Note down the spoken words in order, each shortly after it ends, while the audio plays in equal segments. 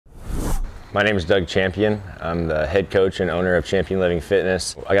My name is Doug Champion. I'm the head coach and owner of Champion Living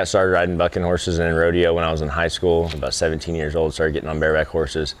Fitness. I got started riding bucking horses and in rodeo when I was in high school. About 17 years old, started getting on bareback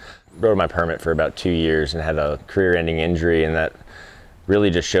horses. Rode my permit for about 2 years and had a career-ending injury, and that really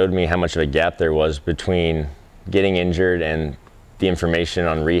just showed me how much of a gap there was between getting injured and the information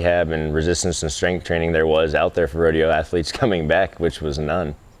on rehab and resistance and strength training there was out there for rodeo athletes coming back, which was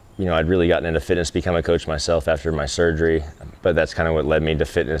none. You know, I'd really gotten into fitness, become a coach myself after my surgery, but that's kind of what led me to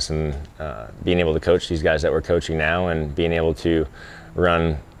fitness and being able to coach these guys that we're coaching now and being able to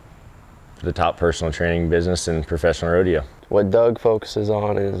run the top personal training business in professional rodeo. What Doug focuses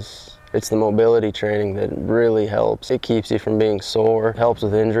on is it's the mobility training that really helps. It keeps you from being sore, helps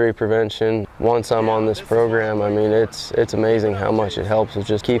with injury prevention. Once I'm on this program, I mean, it's amazing how much it helps with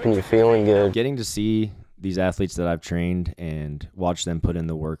just keeping you feeling good. Getting to see these athletes that I've trained and watch them put in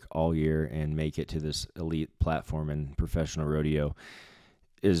the work all year and make it to this elite platform in professional rodeo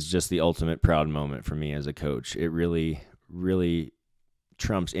is just the ultimate proud moment for me as a coach. It really, really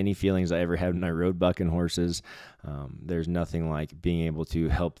trumps any feelings I ever had when I rode bucking horses. There's nothing like being able to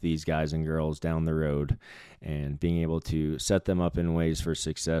help these guys and girls down the road and being able to set them up in ways for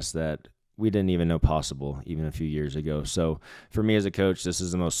success that we didn't even know possible even a few years ago. So for me as a coach, this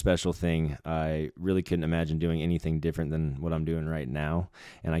is the most special thing. I really couldn't imagine doing anything different than what I'm doing right now.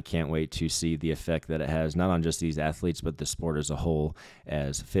 And I can't wait to see the effect that it has, not on just these athletes, but the sport as a whole,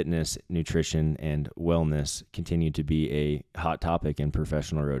 as fitness, nutrition, and wellness continue to be a hot topic in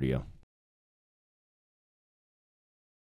professional rodeo.